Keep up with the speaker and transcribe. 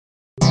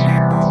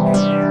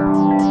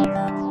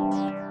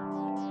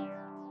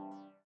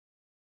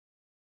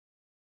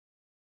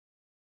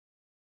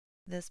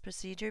This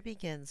procedure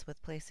begins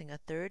with placing a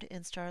third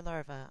instar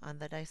larva on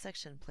the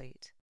dissection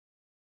plate.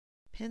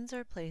 Pins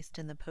are placed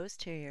in the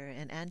posterior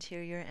and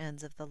anterior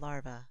ends of the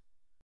larva.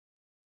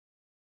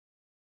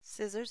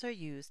 Scissors are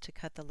used to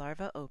cut the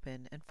larva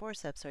open, and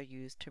forceps are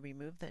used to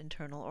remove the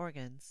internal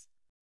organs.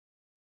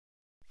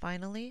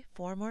 Finally,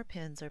 4 more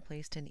pins are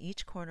placed in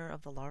each corner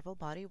of the larval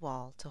body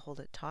wall to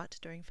hold it taut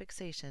during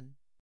fixation.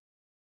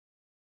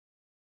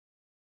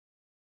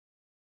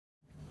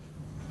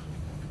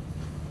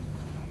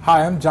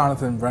 Hi, I'm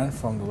Jonathan Brent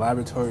from the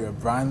laboratory of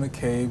Brian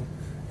McCabe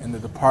in the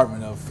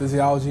Department of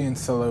Physiology and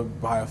Cellular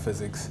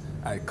Biophysics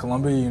at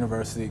Columbia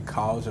University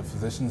College of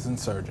Physicians and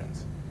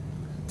Surgeons.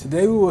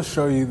 Today we will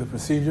show you the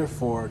procedure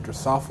for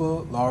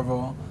Drosophila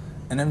Larval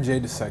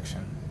NMJ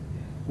dissection.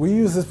 We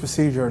use this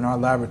procedure in our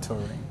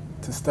laboratory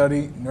to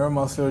study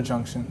neuromuscular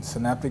junction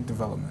synaptic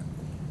development.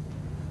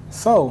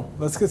 So,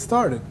 let's get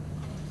started.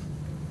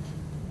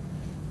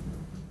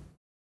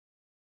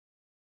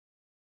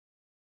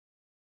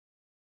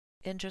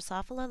 In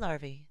Drosophila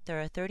larvae,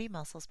 there are 30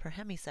 muscles per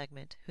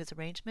hemisegment whose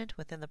arrangement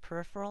within the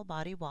peripheral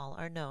body wall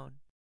are known.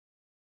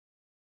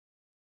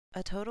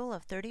 A total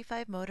of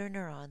 35 motor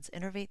neurons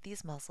innervate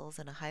these muscles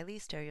in a highly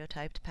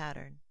stereotyped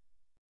pattern.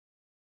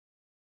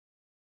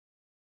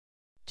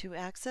 To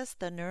access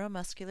the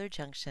neuromuscular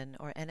junction,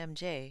 or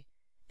NMJ,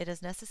 it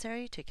is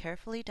necessary to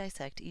carefully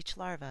dissect each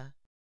larva.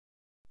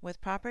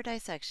 With proper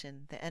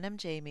dissection, the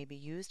NMJ may be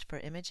used for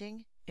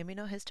imaging,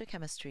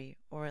 immunohistochemistry,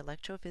 or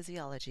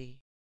electrophysiology.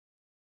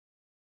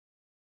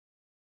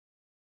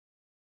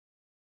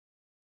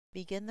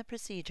 Begin the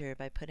procedure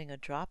by putting a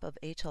drop of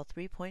HL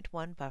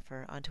 3.1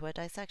 buffer onto a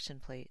dissection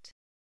plate.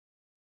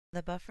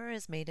 The buffer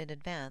is made in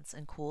advance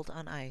and cooled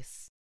on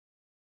ice.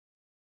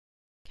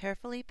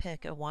 Carefully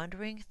pick a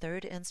wandering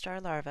third instar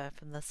larva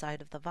from the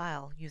side of the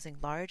vial using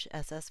large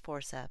SS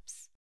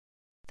forceps.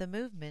 The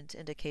movement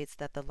indicates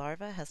that the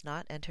larva has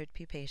not entered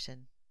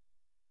pupation.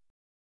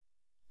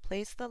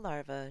 Place the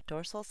larva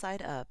dorsal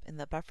side up in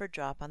the buffer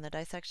drop on the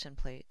dissection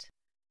plate.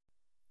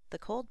 The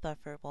cold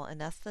buffer will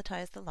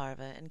anesthetize the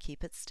larva and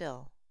keep it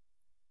still.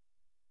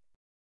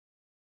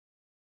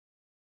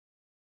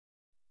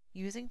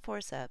 Using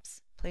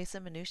forceps, place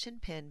a minution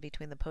pin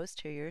between the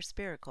posterior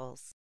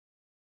spiracles.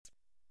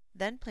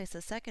 Then place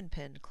a second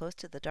pin close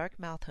to the dark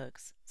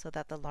mouthhooks so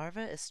that the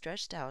larva is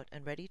stretched out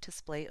and ready to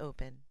splay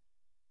open.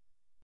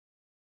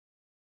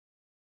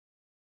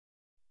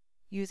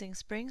 Using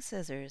spring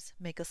scissors,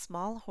 make a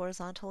small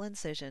horizontal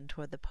incision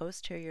toward the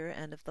posterior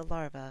end of the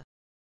larva.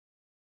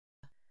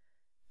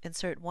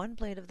 Insert one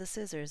blade of the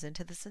scissors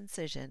into this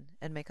incision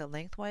and make a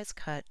lengthwise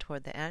cut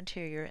toward the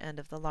anterior end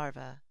of the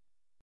larva.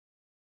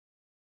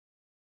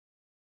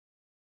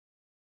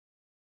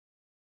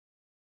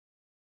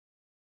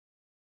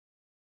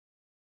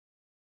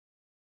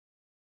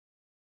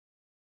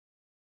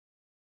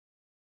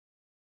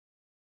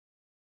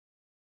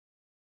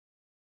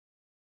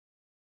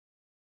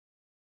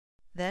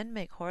 Then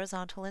make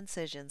horizontal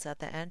incisions at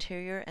the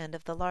anterior end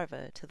of the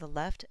larva to the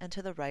left and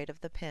to the right of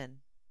the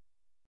pin.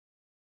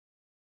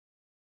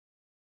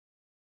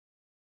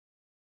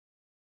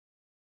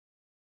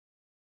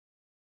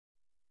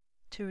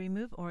 To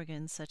remove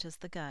organs such as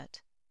the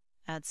gut,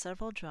 add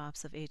several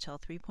drops of HL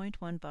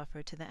 3.1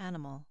 buffer to the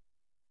animal.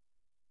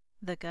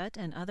 The gut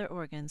and other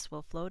organs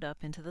will float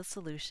up into the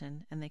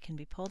solution, and they can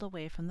be pulled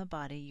away from the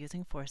body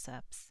using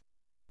forceps.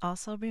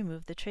 Also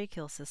remove the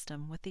tracheal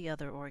system with the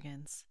other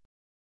organs.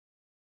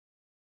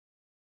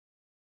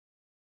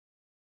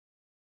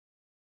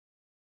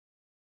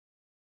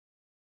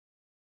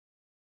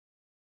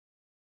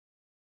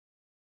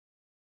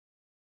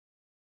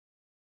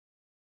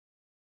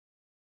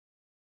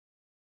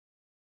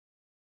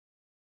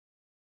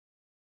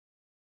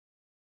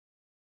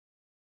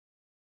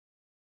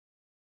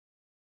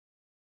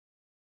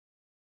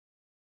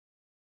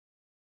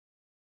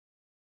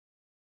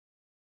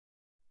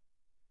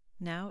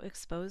 Now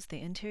expose the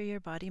interior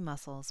body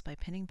muscles by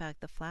pinning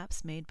back the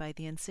flaps made by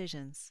the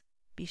incisions.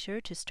 Be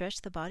sure to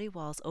stretch the body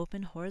walls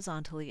open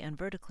horizontally and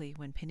vertically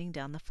when pinning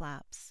down the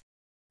flaps.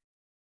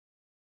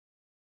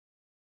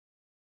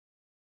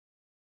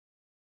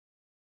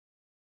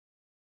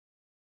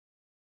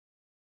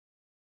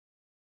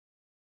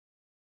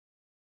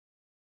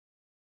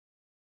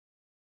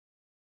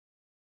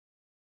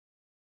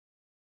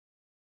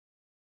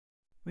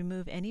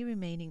 Remove any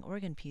remaining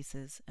organ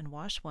pieces and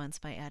wash once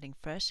by adding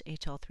fresh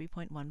HL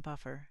 3.1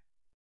 buffer.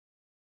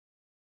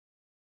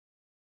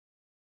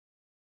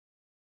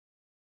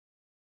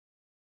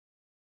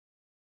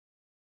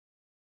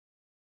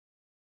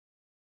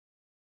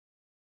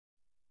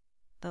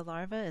 The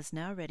larva is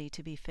now ready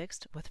to be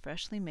fixed with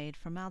freshly made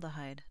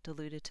formaldehyde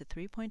diluted to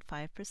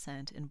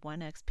 3.5% in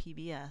 1x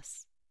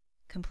PBS.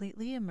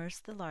 Completely immerse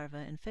the larva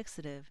in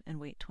fixative and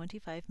wait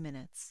 25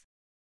 minutes.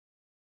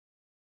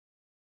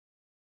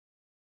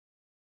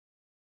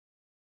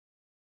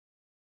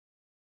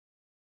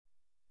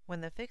 When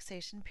the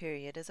fixation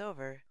period is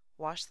over,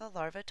 wash the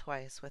larva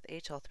twice with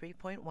HL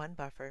 3.1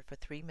 buffer for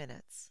 3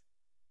 minutes.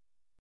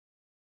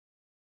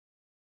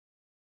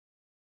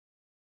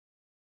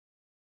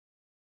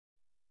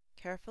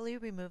 Carefully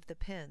remove the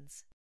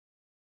pins.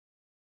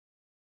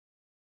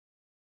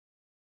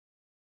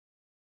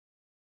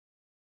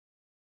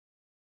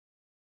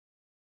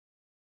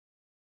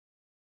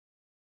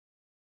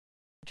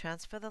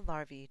 Transfer the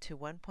larvae to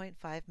 1.5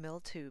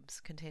 ml tubes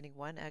containing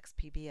 1x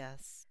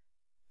ppb.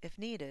 If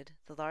needed,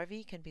 the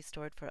larvae can be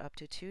stored for up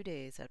to 2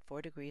 days at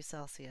 4 degrees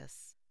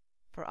Celsius.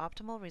 For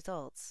optimal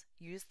results,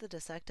 use the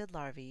dissected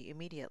larvae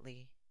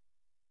immediately.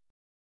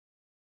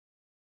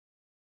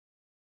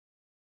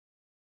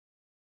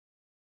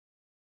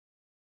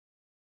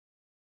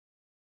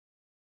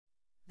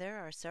 There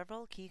are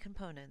several key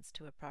components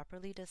to a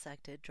properly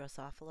dissected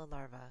Drosophila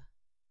larva.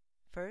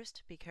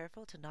 First, be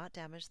careful to not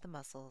damage the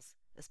muscles,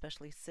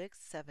 especially 6,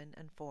 7,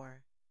 and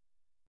 4.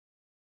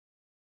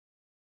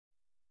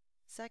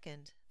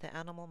 Second, the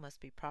animal must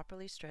be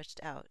properly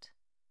stretched out.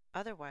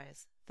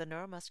 Otherwise, the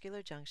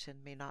neuromuscular junction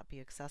may not be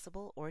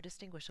accessible or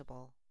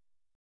distinguishable.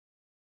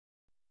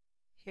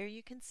 Here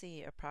you can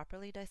see a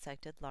properly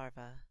dissected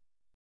larva.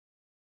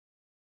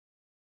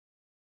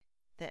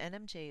 The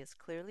NMJ is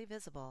clearly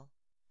visible,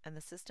 and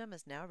the system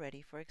is now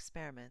ready for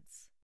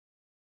experiments.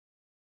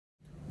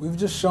 We've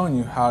just shown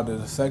you how to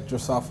dissect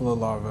Drosophila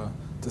larvae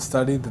to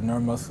study the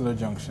neuromuscular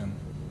junction.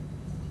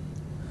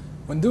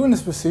 When doing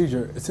this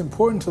procedure, it's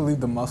important to leave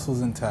the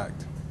muscles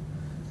intact.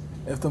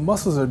 If the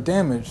muscles are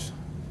damaged,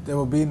 there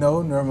will be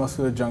no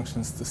neuromuscular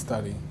junctions to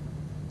study.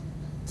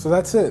 So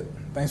that's it.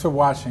 Thanks for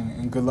watching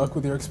and good luck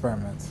with your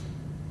experiments.